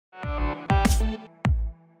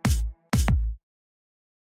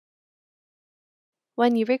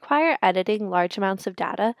When you require editing large amounts of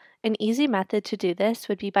data, an easy method to do this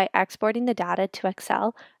would be by exporting the data to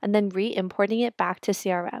Excel and then re-importing it back to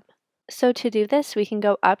CRM. So to do this, we can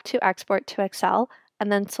go up to Export to Excel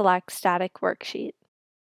and then select Static Worksheet.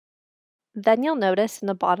 Then you'll notice in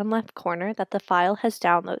the bottom left corner that the file has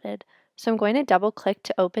downloaded, so I'm going to double-click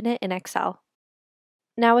to open it in Excel.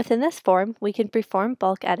 Now within this form, we can perform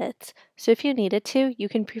bulk edits, so if you needed to, you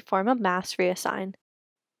can perform a mass reassign.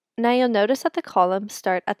 Now you'll notice that the columns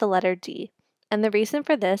start at the letter D, and the reason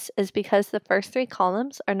for this is because the first 3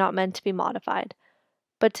 columns are not meant to be modified.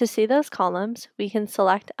 But to see those columns, we can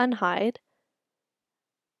select Unhide,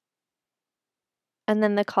 and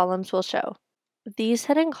then the columns will show. These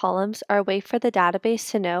hidden columns are a way for the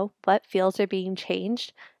database to know what fields are being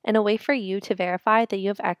changed and a way for you to verify that you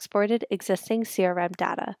have exported existing CRM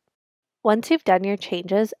data. Once you've done your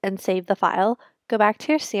changes and saved the file, go back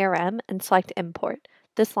to your CRM and select Import.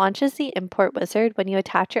 This launches the import wizard when you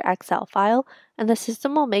attach your Excel file, and the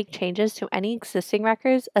system will make changes to any existing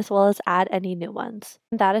records as well as add any new ones.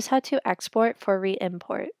 And that is how to export for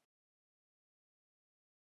re-import.